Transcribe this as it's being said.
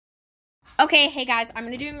Okay, hey guys, I'm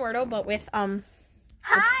gonna do Wordle, but with Hi.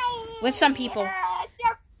 with some people. It's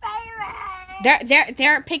your favorite.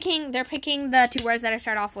 They're picking the two words that I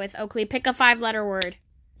start off with. Oakley, pick a 5-letter word.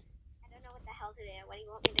 I don't know what the hell to do. What do you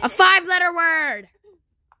want me to A do? 5-letter word.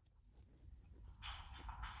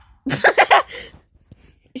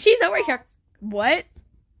 She's over here. What?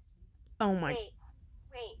 Oh my! Wait.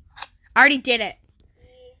 I already did it.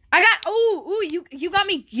 I got. Ooh! You got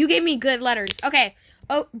me. You gave me good letters. Okay.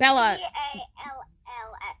 Oh, Bella.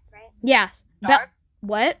 D-A-L-L-S, right? Yeah. Start.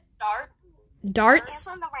 What? Start. Darts? It's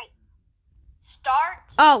on the right. Start.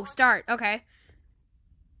 Oh, start. Okay.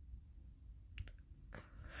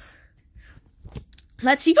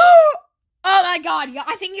 Let's see. Oh my God!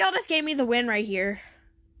 I think y'all just gave me the win right here.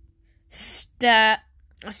 Still.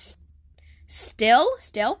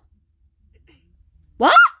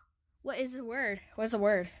 What? What is the word? What's the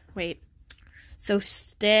word? Wait. So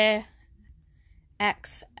XL.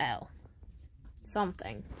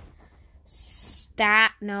 Something.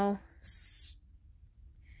 No.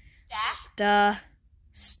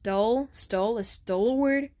 Stole is stole a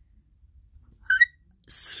word?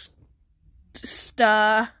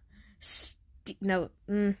 No.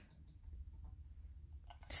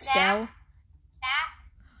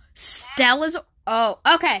 Stell is, oh,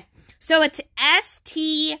 okay. So it's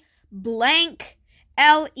ST_LE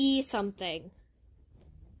something.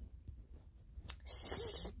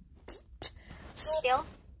 Still.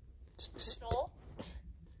 Stole.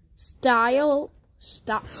 Style.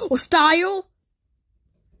 Style?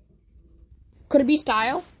 Could it be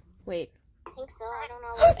style? Wait. I think so. I don't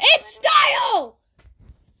know. It's style!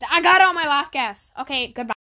 I got it on my last guess. Okay, goodbye.